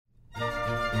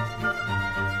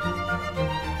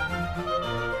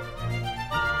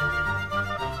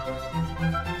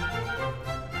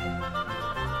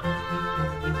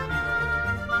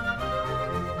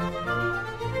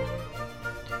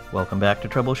Welcome back to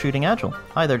Troubleshooting Agile.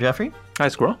 Hi there, Jeffrey. Hi,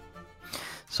 Squirrel.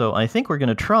 So I think we're going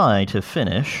to try to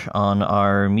finish on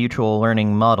our mutual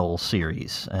learning model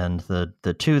series. And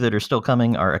the two that are still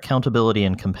coming are accountability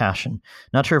and compassion.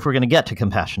 Not sure if we're going to get to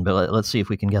compassion, but let's see if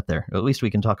we can get there. At least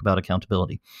we can talk about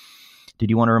accountability. Did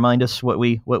you want to remind us what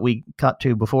we got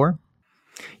to before?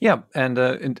 Yeah, and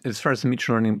as far as the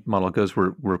mutual learning model goes,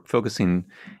 we're focusing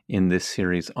in this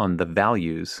series on the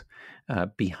values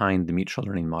behind the mutual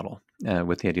learning model.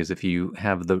 With the idea is if you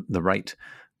have the right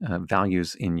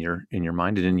values in your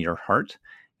mind and in your heart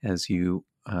as you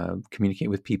communicate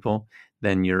with people,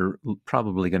 then you're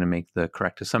probably going to make the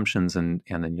correct assumptions, and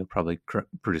then you'll probably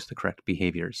produce the correct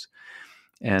behaviors.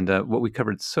 And what we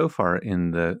covered so far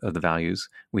in the values,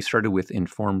 we started with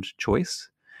informed choice.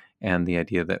 And the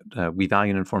idea that we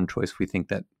value an informed choice. We think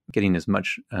that getting as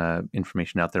much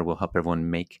information out there will help everyone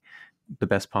make the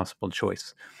best possible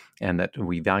choice. And that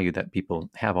we value that people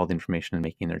have all the information in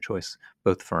making their choice,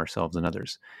 both for ourselves and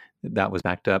others. That was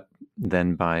backed up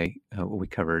then by what we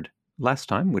covered last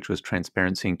time, which was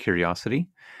transparency and curiosity,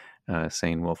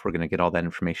 saying, well, if we're going to get all that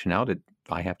information out,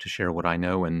 I have to share what I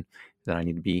know, and that I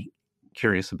need to be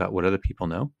curious about what other people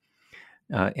know.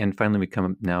 And finally, we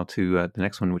come now to the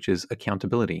next one, which is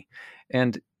accountability.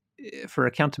 And for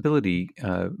accountability,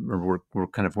 we're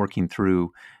kind of working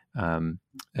through,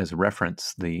 as a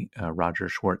reference, the Roger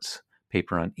Schwartz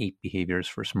paper on 8 behaviors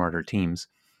for smarter teams.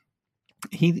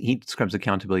 He describes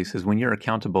accountability. He says, when you're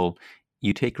accountable,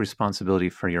 you take responsibility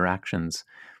for your actions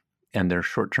and their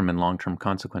short-term and long-term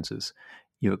consequences.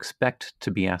 You expect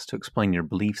to be asked to explain your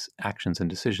beliefs, actions, and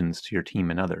decisions to your team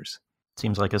and others.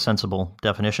 Seems like a sensible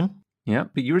definition. Yeah,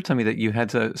 but you were telling me that you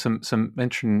had some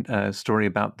mention story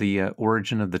about the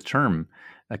origin of the term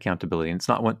accountability, and it's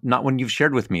not one you've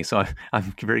shared with me. So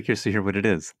I'm very curious to hear what it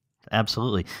is.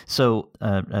 Absolutely. So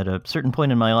at a certain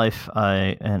point in my life,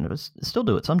 still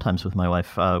do it sometimes with my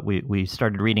wife, we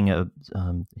started reading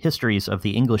histories of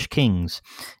the English kings,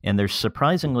 and there's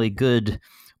surprisingly good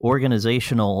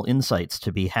organizational insights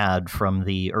to be had from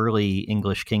the early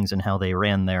English kings and how they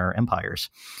ran their empires.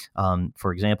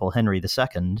 For example, Henry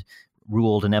II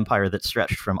ruled an empire that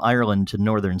stretched from Ireland to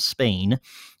northern Spain,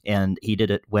 and he did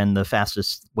it when the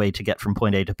fastest way to get from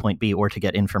point A to point B, or to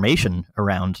get information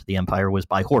around the empire, was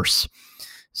by horse.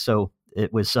 So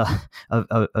it was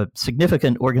a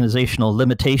significant organizational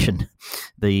limitation,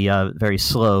 the very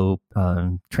slow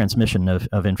transmission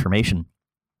of information.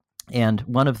 And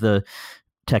one of the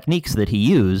techniques that he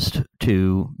used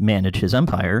to manage his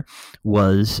empire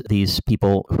was these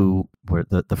people who were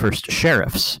the first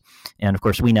sheriffs. And of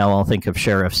course, we now all think of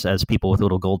sheriffs as people with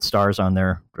little gold stars on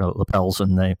their lapels,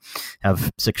 and they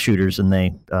have 6 shooters, and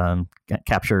they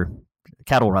capture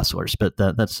cattle rustlers, but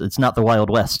it's not the Wild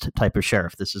West type of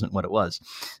sheriff. This isn't what it was.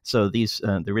 So the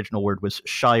original word was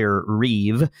shire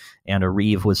reeve, and a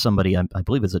reeve was somebody, I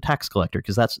believe, is a tax collector,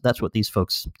 because that's what these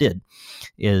folks did.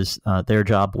 Is their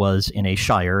job was in a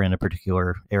shire in a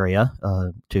particular area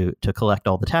to collect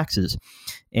all the taxes.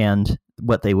 And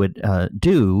what they would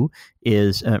do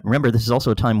is, remember, this is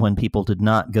also a time when people did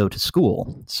not go to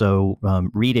school. So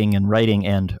reading and writing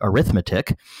and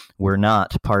arithmetic were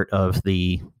not part of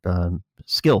the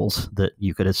skills that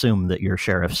you could assume that your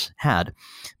sheriffs had.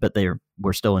 But they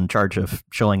were still in charge of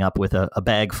showing up with a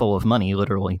bag full of money,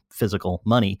 literally physical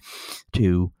money,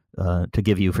 to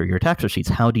give you for your tax receipts.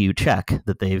 How do you check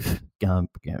that they've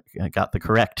got the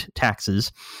correct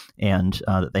taxes, and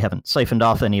that they haven't siphoned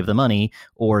off any of the money,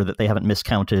 or that they haven't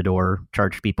miscounted or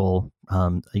charged people?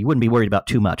 You wouldn't be worried about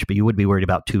too much, but you would be worried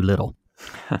about too little.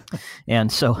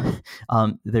 And so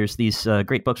there's these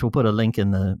great books. We'll put a link in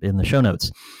the show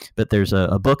notes. But there's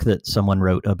a book that someone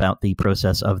wrote about the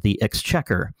process of the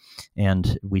Exchequer,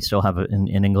 and we still have in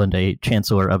England a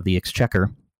Chancellor of the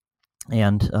Exchequer.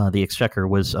 And the Exchequer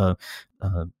was a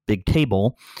big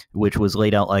table which was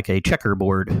laid out like a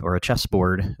checkerboard or a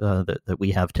chessboard that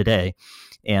we have today.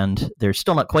 And they're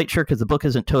still not quite sure, because the book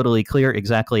isn't totally clear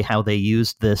exactly how they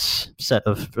used this set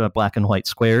of black and white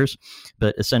squares.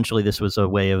 But essentially, this was a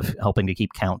way of helping to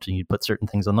keep count. And you'd put certain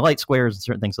things on the light squares and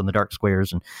certain things on the dark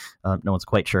squares, and no one's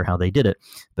quite sure how they did it.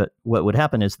 But what would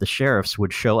happen is the sheriffs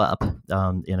would show up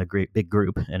in a great big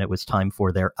group, and it was time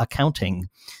for their accounting,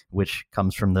 which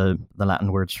comes from the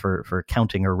Latin words for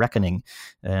counting or reckoning.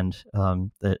 And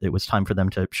it was time for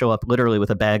them to show up literally with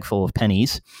a bag full of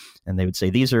pennies, and they would say,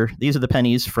 these are the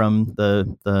pennies from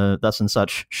the thus and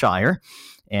such shire,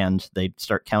 and they'd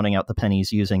start counting out the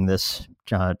pennies using this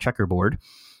checkerboard.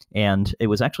 And it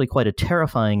was actually quite a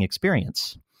terrifying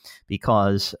experience,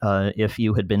 because if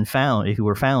you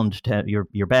were found to have,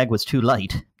 your bag was too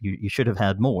light, you should have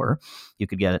had more. You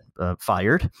could get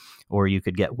fired, or you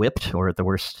could get whipped, or at the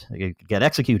worst, you could get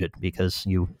executed because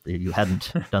you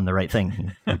hadn't done the right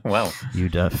thing. Well,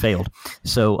 you'd failed.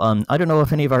 So I don't know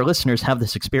if any of our listeners have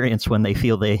this experience when they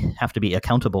feel they have to be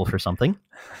accountable for something,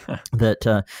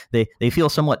 that they feel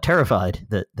somewhat terrified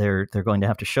that they're going to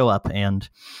have to show up and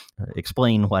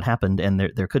explain what happened, and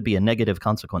there could be a negative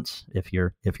consequence if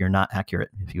you're not accurate,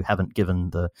 if you haven't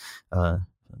given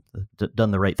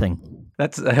done the right thing.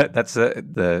 That's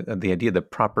the idea, the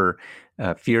proper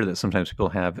fear that sometimes people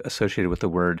have associated with the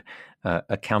word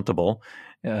accountable,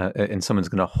 and someone's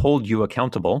going to hold you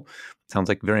accountable. Sounds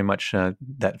like very much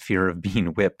that fear of being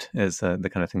whipped is the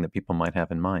kind of thing that people might have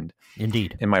in mind.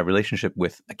 Indeed. And my relationship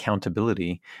with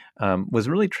accountability was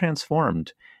really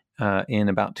transformed in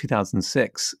about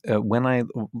 2006 when I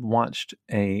watched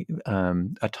a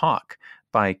talk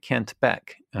by Kent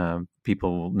Beck.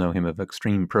 People know him of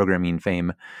extreme programming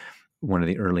fame, one of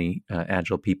the early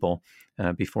Agile people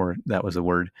before that was a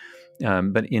word.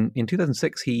 But in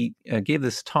 2006, he gave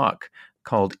this talk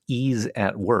called Ease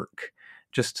at Work.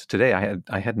 Just today,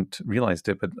 I hadn't realized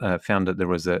it, but found that there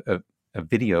was a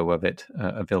video of it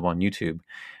available on YouTube,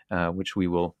 which we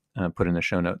will put in the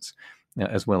show notes,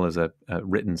 as well as a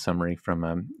written summary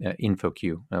from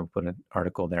InfoQ. I'll put an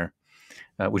article there,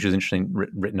 which is interesting,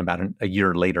 written about a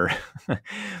year later.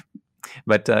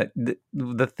 But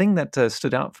the thing that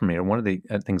stood out for me, or one of the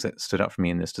things that stood out for me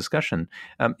in this discussion,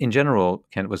 in general,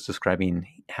 Kent was describing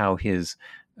how his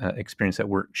experience at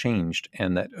work changed,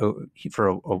 and that for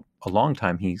a long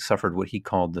time he suffered what he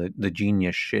called the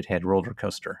genius shithead roller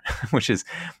coaster, which is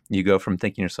you go from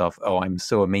thinking yourself, oh, I'm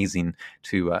so amazing,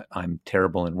 to I'm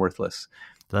terrible and worthless.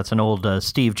 That's an old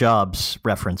Steve Jobs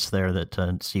reference there,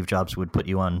 that Steve Jobs would put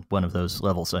you on one of those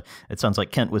levels. It sounds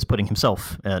like Kent was putting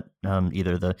himself at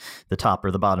either the top or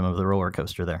the bottom of the roller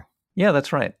coaster there. Yeah,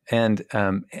 that's right. And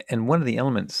one of the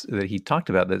elements that he talked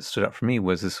about that stood out for me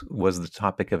was the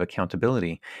topic of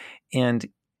accountability, and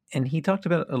he talked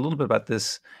about a little bit about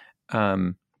this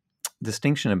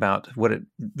distinction about what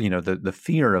the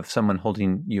fear of someone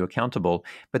holding you accountable.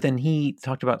 But then he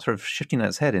talked about sort of shifting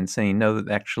that head and saying, no,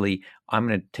 that actually I'm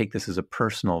going to take this as a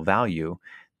personal value,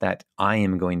 that I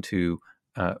am going to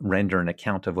render an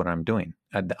account of what I'm doing.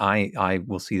 I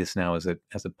will see this now as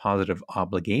a positive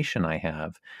obligation I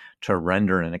have to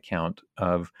render an account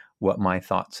of what my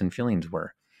thoughts and feelings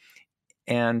were.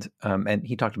 And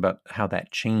he talked about how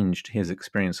that changed his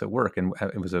experience at work, and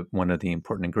it was one of the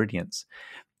important ingredients.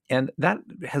 And that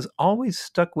has always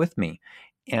stuck with me.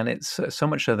 And it's so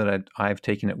much so that I've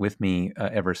taken it with me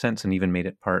ever since, and even made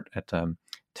it part at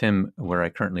TIM, where I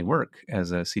currently work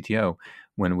as a CTO,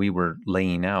 when we were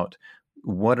laying out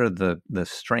what are the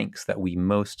strengths that we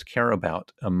most care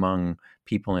about among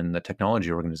people in the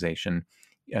technology organization.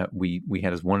 We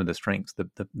had as one of the strengths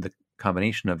the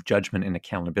combination of judgment and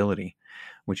accountability,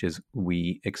 which is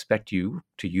we expect you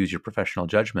to use your professional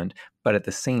judgment, but at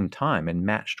the same time, and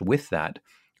matched with that,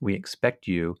 we expect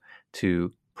you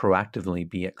to proactively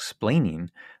be explaining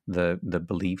the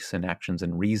beliefs and actions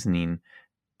and reasoning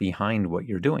behind what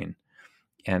you're doing,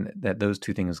 and that those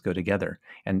two things go together.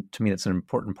 And to me, that's an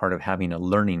important part of having a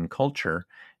learning culture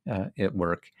at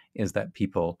work, is that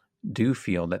people do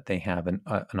feel that they have an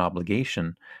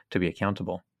obligation to be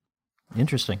accountable.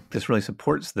 Interesting. This really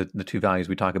supports the two values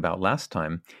we talked about last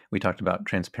time. We talked about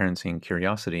transparency and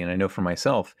curiosity. And I know for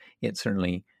myself, it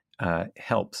certainly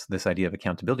helps this idea of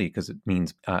accountability, because it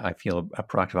means I feel a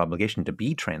proactive obligation to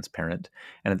be transparent,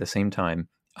 and at the same time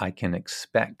I can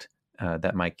expect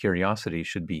that my curiosity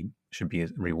should be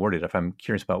rewarded. If I'm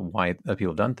curious about why other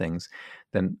people have done things,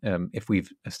 then if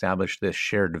we've established this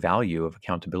shared value of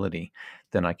accountability,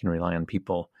 then I can rely on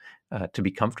people to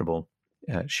be comfortable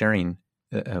sharing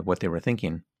what they were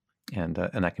thinking, and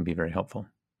that can be very helpful.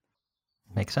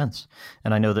 Makes sense.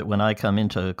 And I know that when I come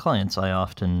into clients, I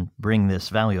often bring this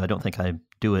value. I don't think I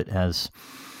do it as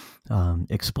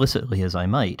explicitly as I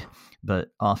might,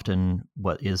 but often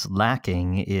what is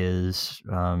lacking is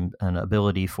an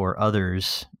ability for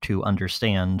others to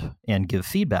understand and give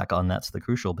feedback on. That's the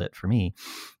crucial bit for me,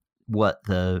 what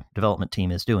the development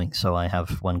team is doing. So I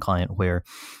have one client where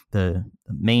the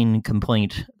main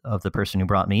complaint of the person who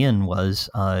brought me in was,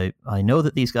 I know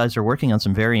that these guys are working on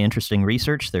some very interesting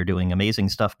research. They're doing amazing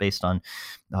stuff based on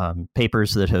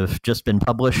papers that have just been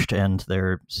published, and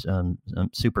they're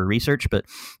super research, but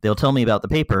they'll tell me about the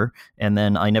paper, and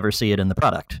then I never see it in the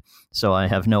product. So I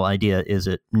have no idea, is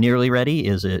it nearly ready?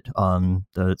 Is it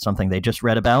something they just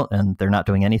read about and they're not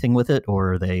doing anything with it,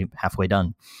 or are they halfway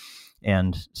done?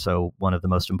 And so one of the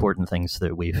most important things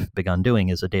that we've begun doing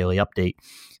is a daily update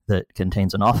that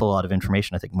contains an awful lot of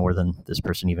information, I think more than this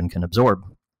person even can absorb.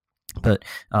 But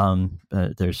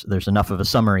there's enough of a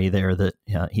summary there that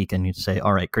he can say,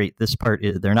 all right, great, this part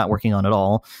they're not working on at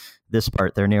all. This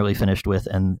part they're nearly finished with,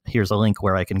 and here's a link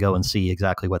where I can go and see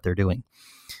exactly what they're doing.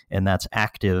 And that's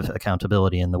active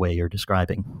accountability in the way you're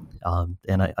describing.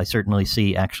 And I certainly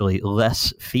see actually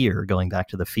less fear, going back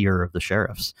to the fear of the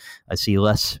sheriffs. I see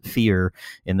less fear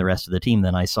in the rest of the team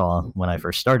than I saw when I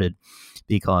first started,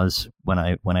 because when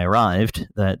I arrived,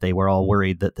 that they were all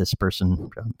worried that this person,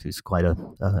 who's quite a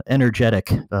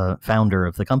energetic founder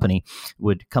of the company,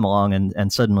 would come along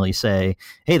and suddenly say,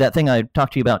 "Hey, that thing I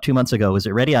talked to you about 2 months ago, is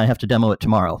it ready? I have to demo it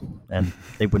tomorrow." And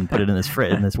they wouldn't put it in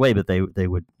this way, but they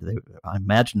would. I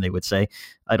imagine they would say,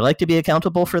 "I'd like to be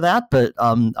accountable for that, but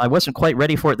I wasn't quite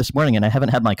ready for it this morning, and I haven't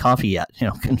had my coffee yet.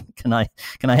 Can I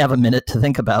have a minute to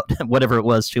think about whatever it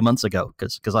was 2 months ago,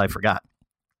 because I forgot."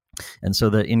 And so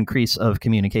the increase of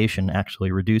communication actually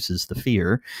reduces the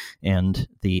fear, and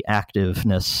the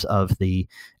activeness of the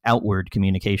outward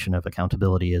communication of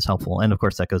accountability is helpful. And of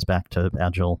course, that goes back to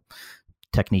Agile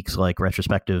techniques like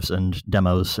retrospectives and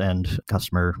demos and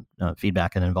customer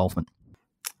feedback and involvement.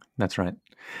 That's right.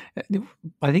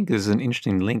 I think there's an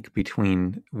interesting link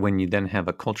between when you then have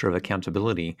a culture of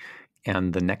accountability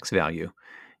and the next value,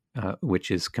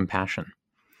 which is compassion.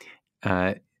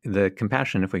 The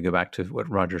compassion, if we go back to what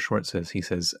Roger Schwartz says, he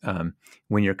says,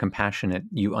 when you're compassionate,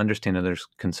 you understand others'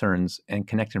 concerns and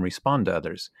connect and respond to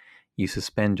others. You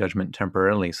suspend judgment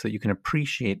temporarily so that you can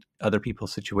appreciate other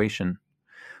people's situation.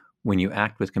 When you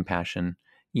act with compassion,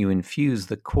 you infuse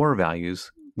the core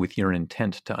values with your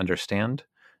intent to understand,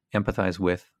 empathize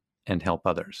with, and help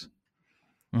others.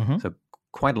 Mm-hmm. So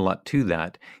quite a lot to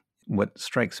that. What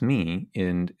strikes me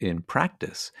in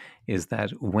practice is that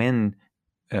when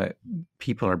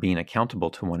people are being accountable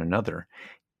to one another,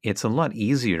 it's a lot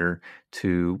easier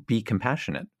to be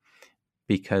compassionate,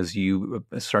 because you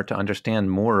start to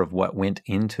understand more of what went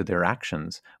into their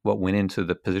actions, what went into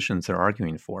the positions they're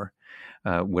arguing for.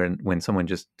 When someone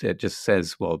just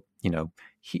says, "Well,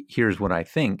 here's what I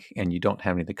think," and you don't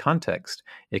have any of the context,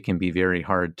 it can be very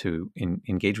hard to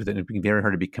engage with it. It'd be very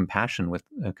hard to be compassionate with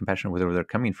where they're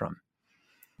coming from.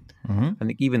 Mm-hmm. I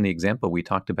think even the example we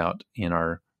talked about in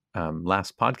our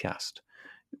last podcast,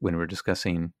 when we were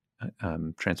discussing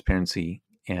transparency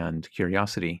and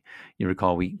curiosity, you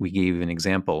recall we gave an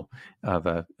example of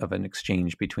an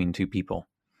exchange between two people.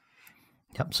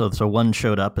 Yep. So one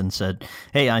showed up and said,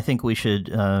 "Hey, I think we should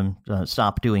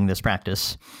stop doing this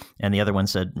practice," and the other one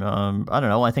said, "I don't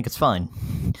know. I think it's fine."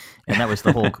 And that was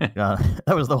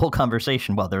the whole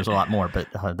conversation. Well, there's a lot more,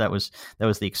 but that was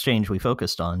the exchange we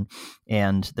focused on.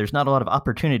 And there's not a lot of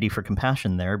opportunity for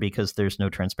compassion there, because there's no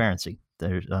transparency.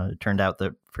 There turned out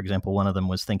that, for example, one of them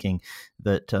was thinking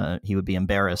that he would be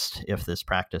embarrassed if this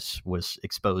practice was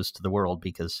exposed to the world,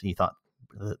 because he thought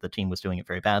the team was doing it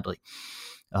very badly.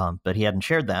 But he hadn't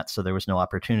shared that, so there was no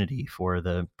opportunity for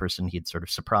the person he'd sort of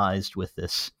surprised with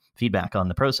this feedback on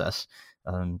the process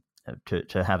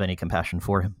to have any compassion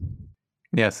for him.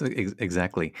 Yes,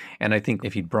 exactly. And I think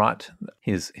if he brought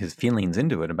his feelings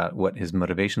into it about what his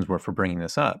motivations were for bringing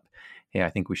this up, "Hey, I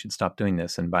think we should stop doing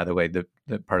this. And by the way, the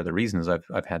part of the reason is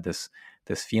I've had this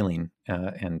feeling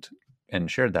and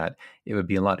shared that," it would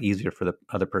be a lot easier for the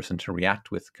other person to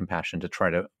react with compassion, to try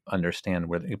to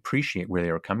understand appreciate where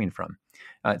they were coming from.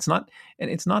 It's not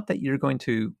that you're going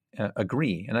to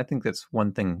agree. And I think that's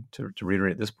one thing to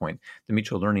reiterate at this point. The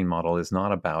mutual learning model is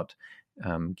not about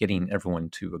getting everyone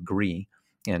to agree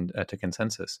and to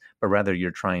consensus, but rather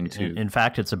you're trying to... In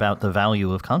fact, it's about the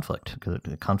value of conflict.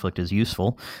 Conflict is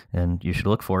useful, and you should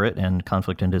look for it. And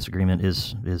conflict and disagreement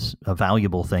is a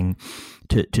valuable thing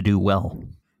to do well.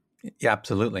 Yeah,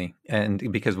 absolutely.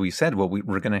 And because we said, well,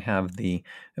 we're going to have the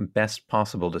best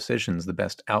possible decisions, the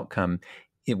best outcome,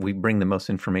 if we bring the most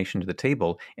information to the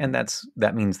table. And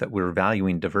that means that we're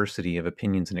valuing diversity of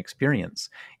opinions and experience.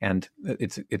 And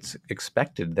it's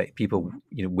expected that people,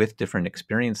 with different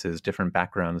experiences, different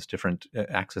backgrounds, different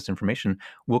access to information,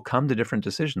 will come to different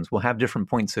decisions, will have different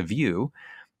points of view.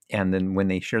 And then when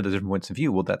they share those different points of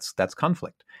view, well, that's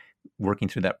conflict. Working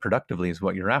through that productively is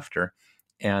what you're after.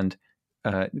 And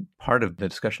part of the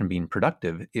discussion being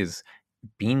productive is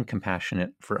being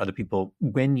compassionate for other people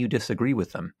when you disagree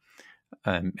with them.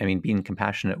 Being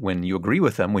compassionate when you agree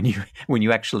with them, when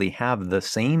you actually have the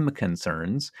same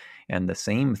concerns and the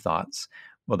same thoughts.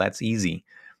 Well, that's easy.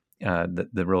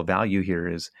 The real value here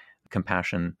is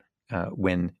compassion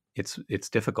when it's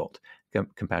difficult.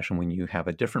 Compassion when you have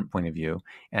a different point of view,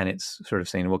 and it's sort of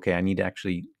saying, okay, I need to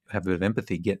actually have a bit of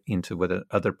empathy, get into what the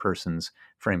other person's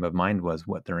frame of mind was,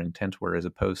 what their intent were, as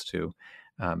opposed to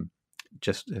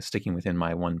just sticking within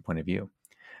my one point of view.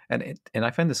 And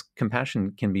I find this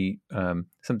compassion can be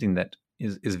something that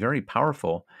is very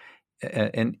powerful.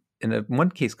 And one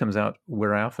case comes out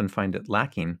where I often find it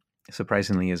lacking,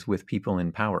 surprisingly, is with people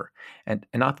in power. And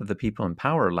not that the people in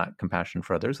power lack compassion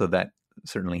for others, though that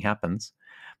certainly happens,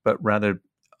 but rather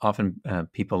often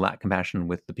people lack compassion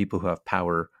with the people who have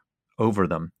power over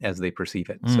them as they perceive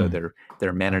it. So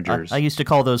they're managers. I used to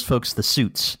call those folks the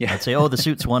suits. Yeah. I'd say, oh, the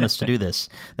suits want us to do this.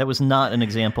 That was not an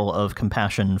example of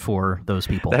compassion for those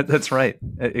people. That's right.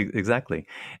 Exactly.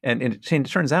 And it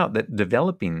turns out that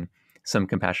developing some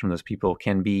compassion for those people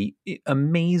can be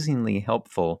amazingly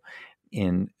helpful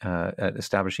in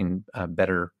establishing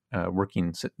better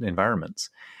working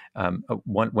environments.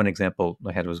 One example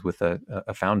I had was with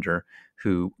a founder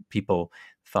who people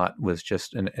thought was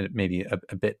just maybe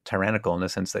a bit tyrannical, in the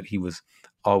sense that he was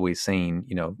always saying,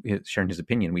 sharing his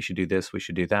opinion, we should do this, we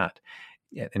should do that.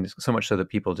 And so much so that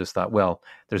people just thought, well,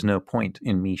 there's no point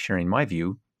in me sharing my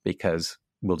view because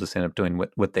we'll just end up doing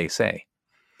what they say.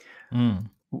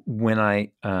 When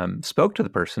I spoke to the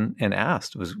person and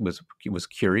asked, was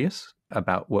curious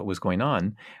about what was going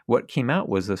on, what came out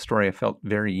was a story I felt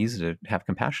very easy to have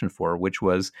compassion for, which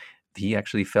was he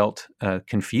actually felt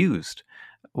confused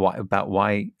about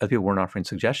why other people weren't offering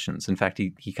suggestions. In fact,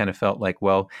 he kind of felt like,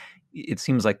 well, it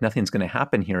seems like nothing's going to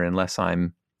happen here unless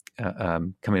I'm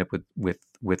coming up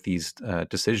with these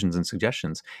decisions and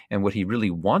suggestions. And what he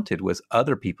really wanted was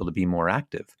other people to be more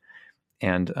active,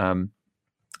 and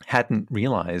hadn't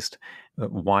realized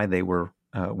why they were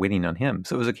waiting on him.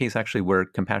 So it was a case actually where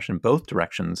compassion both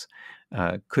directions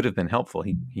could have been helpful.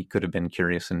 He could have been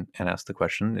curious and asked the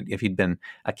question. If he'd been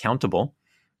accountable,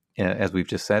 as we've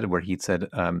just said, where he'd said,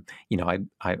 I'm a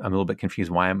little bit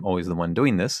confused why I'm always the one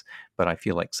doing this, but I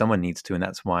feel like someone needs to, and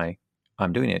that's why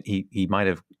I'm doing it. He might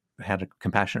have had a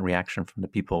compassionate reaction from the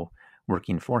people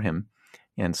working for him.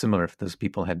 And similar, if those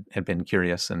people had been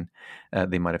curious, and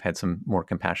they might have had some more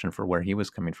compassion for where he was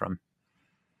coming from.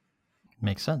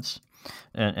 Makes sense.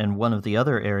 And one of the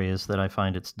other areas that I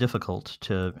find it's difficult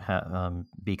to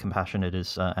be compassionate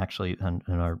is actually, and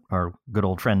our good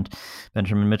old friend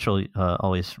Benjamin Mitchell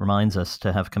always reminds us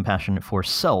to have compassion for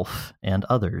self and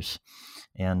others.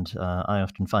 And I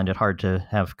often find it hard to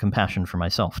have compassion for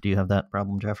myself. Do you have that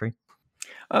problem, Jeffrey?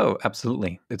 Oh,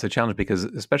 absolutely. It's a challenge because,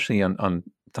 especially on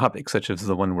topics such as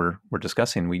the one we're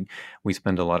discussing, we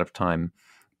spend a lot of time,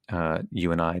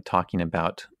 you and I, talking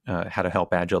about how to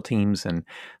help agile teams and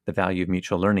the value of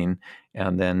mutual learning.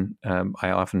 And then I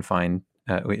often find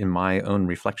in my own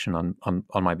reflection on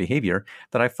my behavior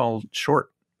that I fall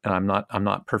short, and I'm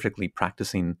not perfectly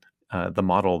practicing the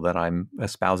model that I'm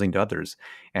espousing to others,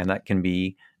 and that can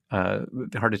be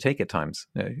hard to take at times.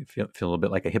 Feel a little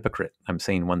bit like a hypocrite. I'm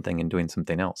saying one thing and doing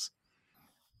something else.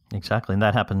 Exactly. And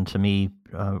that happened to me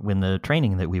when the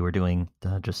training that we were doing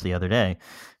just the other day,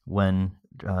 when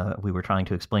we were trying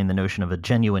to explain the notion of a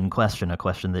genuine question, a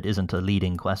question that isn't a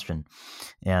leading question.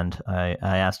 And I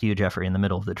asked you, Jeffrey, in the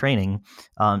middle of the training,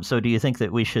 so do you think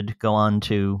that we should go on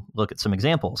to look at some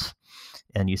examples?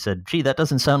 And you said, gee, that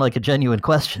doesn't sound like a genuine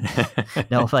question.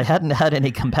 Now, if I hadn't had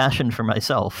any compassion for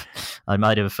myself, I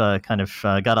might have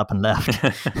got up and left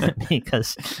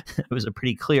because it was a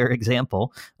pretty clear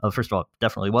example of, first of all,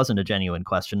 definitely wasn't a genuine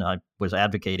question. I was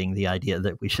advocating the idea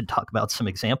that we should talk about some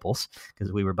examples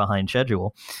because we were behind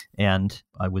schedule, and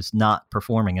I was not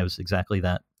performing. I was exactly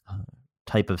that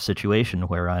type of situation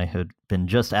where I had been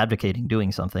just advocating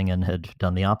doing something and had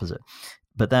done the opposite.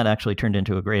 But that actually turned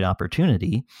into a great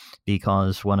opportunity,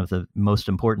 because one of the most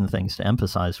important things to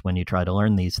emphasize when you try to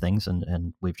learn these things,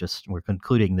 and we're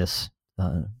concluding this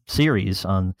series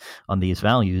on these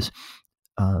values,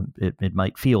 it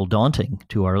might feel daunting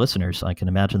to our listeners. I can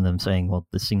imagine them saying, well,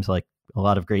 this seems like a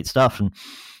lot of great stuff.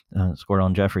 And Squirrel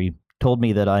and Jeffrey told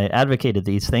me that I advocated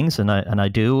these things, and I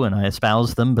do, and I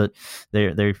espouse them, but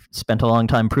they've spent a long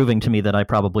time proving to me that I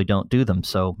probably don't do them.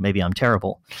 So maybe I'm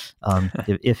terrible.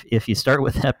 If you start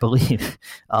with that belief,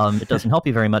 it doesn't help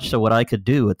you very much. So what I could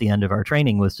do at the end of our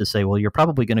training was to say, well, you're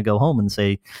probably going to go home and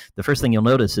say, the first thing you'll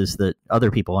notice is that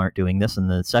other people aren't doing this, and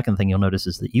the second thing you'll notice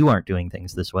is that you aren't doing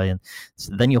things this way, and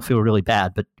so then you'll feel really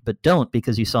bad. But don't,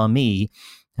 because you saw me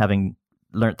having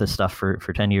learned this stuff for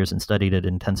 10 years and studied it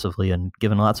intensively and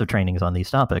given lots of trainings on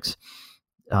these topics,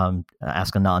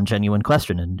 ask a non-genuine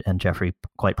question. And Jeffrey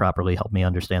quite properly helped me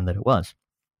understand that it was.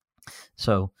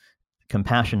 So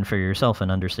compassion for yourself and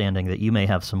understanding that you may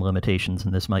have some limitations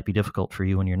and this might be difficult for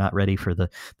you and you're not ready for the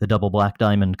double black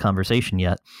diamond conversation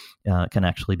yet can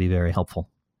actually be very helpful.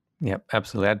 Yeah,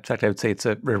 absolutely. In fact, I would say it's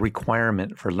a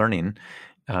requirement for learning.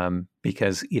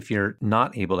 Because if you're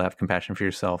not able to have compassion for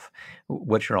yourself,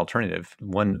 what's your alternative?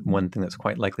 One thing that's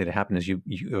quite likely to happen is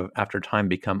you after time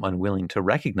become unwilling to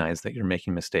recognize that you're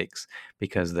making mistakes,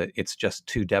 because it's just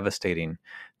too devastating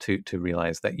to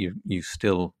realize that you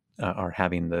still are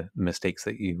having the mistakes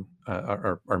that you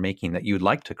are making that you would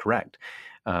like to correct.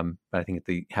 But I think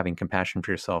having compassion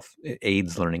for yourself, it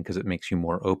aids learning because it makes you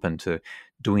more open to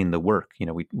doing the work.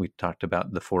 We talked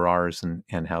about the 4 Rs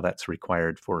and how that's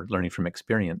required for learning from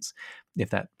experience.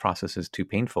 If that process is too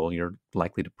painful, you're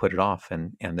likely to put it off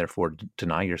and therefore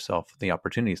deny yourself the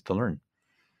opportunities to learn.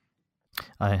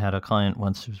 I had a client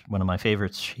once, who's one of my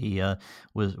favorites. She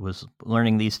was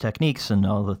learning these techniques and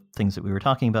all the things that we were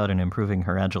talking about and improving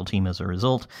her Agile team as a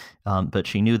result. But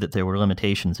she knew that there were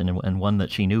limitations, and one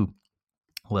that she knew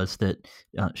was that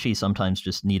she sometimes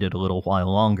just needed a little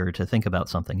while longer to think about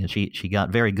something. And she got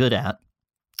very good at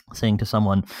saying to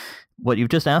someone, "What you've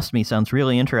just asked me sounds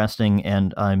really interesting,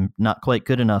 and I'm not quite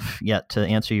good enough yet to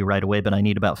answer you right away, but I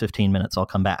need about 15 minutes. I'll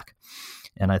come back."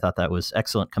 And I thought that was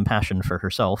excellent compassion for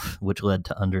herself, which led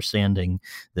to understanding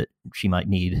that she might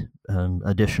need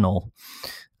additional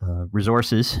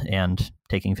resources, and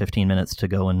taking 15 minutes to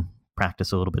go and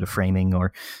practice a little bit of framing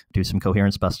or do some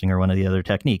coherence busting or one of the other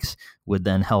techniques would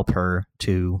then help her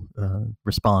to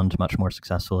respond much more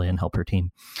successfully and help her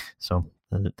team. So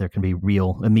there can be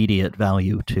real immediate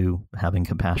value to having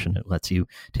compassion. It lets you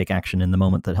take action in the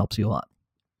moment that helps you a lot.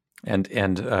 And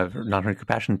not her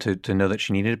compassion to know that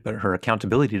she needed it, but her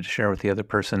accountability to share with the other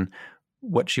person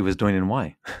what she was doing and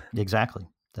why. Exactly.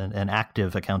 An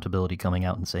active accountability coming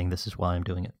out and saying, this is why I'm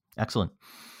doing it. Excellent.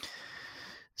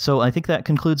 So I think that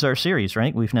concludes our series,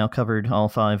 right? We've now covered all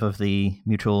 5 of the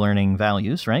mutual learning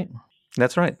values, right?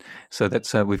 That's right. So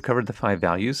we've covered the 5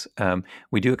 values.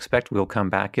 We do expect we'll come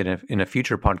back in a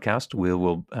future podcast.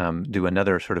 We'll do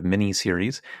another sort of mini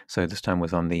series. So this time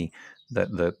was on the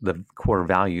core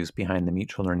values behind the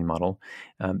mutual learning model.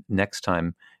 Next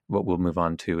time, what we'll move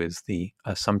on to is the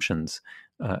assumptions.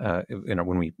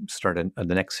 When we start the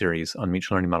next series on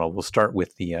mutual learning model, we'll start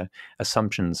with the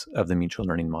assumptions of the mutual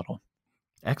learning model.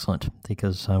 Excellent,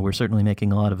 because we're certainly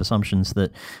making a lot of assumptions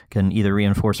that can either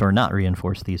reinforce or not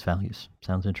reinforce these values.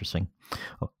 Sounds interesting.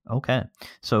 Okay.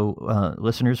 So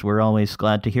listeners, we're always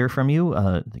glad to hear from you.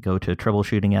 Go to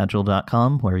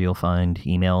troubleshootingagile.com, where you'll find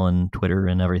email and Twitter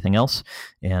and everything else.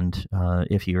 And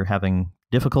if you're having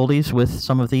difficulties with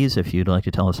some of these, if you'd like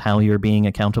to tell us how you're being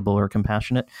accountable or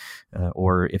compassionate,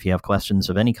 or if you have questions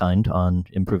of any kind on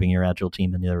improving your Agile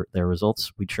team and their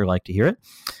results, we'd sure like to hear it.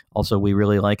 Also, we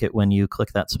really like it when you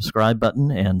click that subscribe button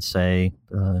and say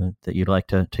that you'd like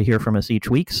to hear from us each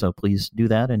week. So please do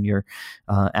that in your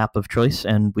app of choice.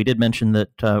 And we did mention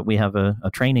that we have a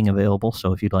training available.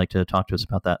 So if you'd like to talk to us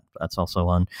about that, that's also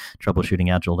on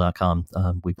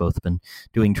troubleshootingagile.com. We've both been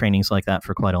doing trainings like that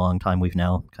for quite a long time. We've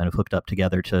now kind of hooked up together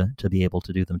to be able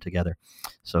to do them together.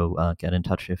 So get in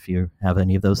touch if you have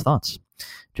any of those thoughts.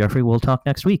 Jeffrey, we'll talk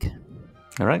next week.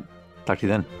 All right. Talk to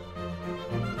you then.